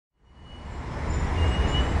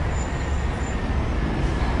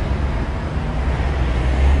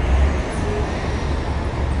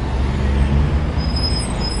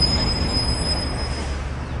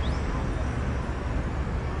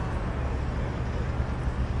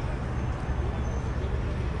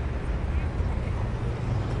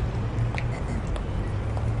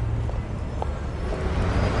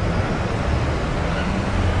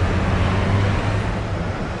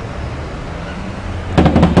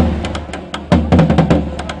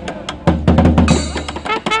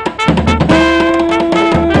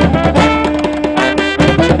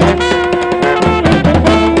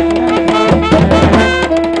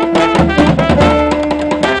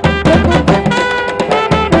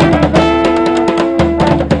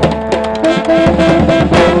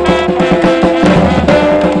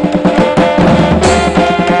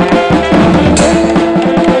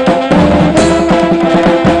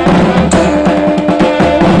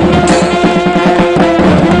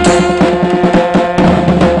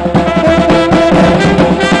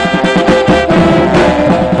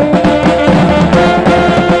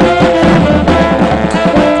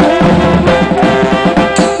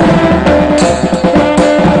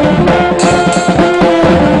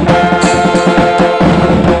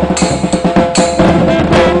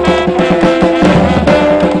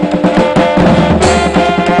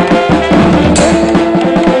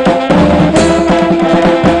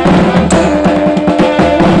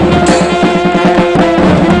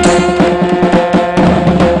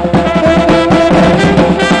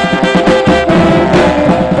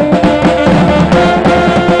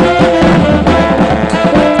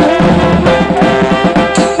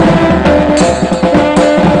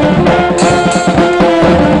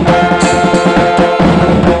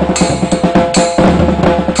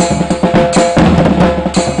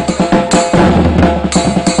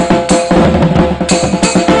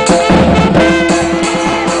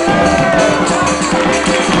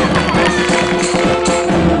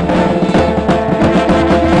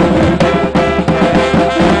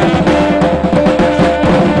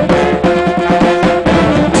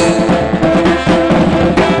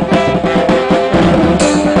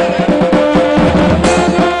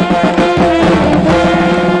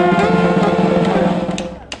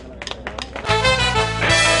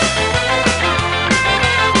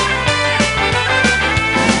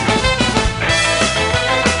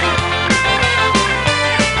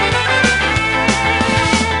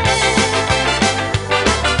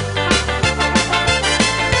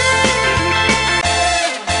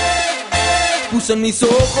en mis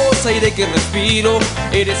ojos, aire que respiro.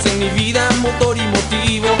 Eres en mi vida motor y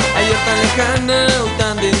motivo. Ayer tan lejana, hoy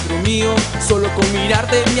tan dentro mío. Solo con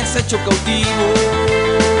mirarte me has hecho cautivo.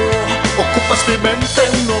 Ocupas mi mente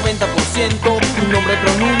un 90%. Tu nombre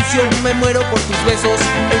pronuncio, me muero por tus besos.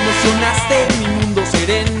 Emocionaste mi mundo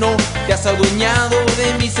sereno. Te has adueñado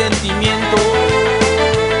de mis sentimientos.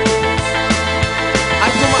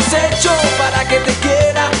 Algo me has hecho para que te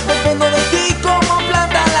quiera. Dependo de ti como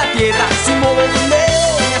planta la tierra. Sin mover un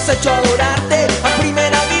dedo me has hecho adorar.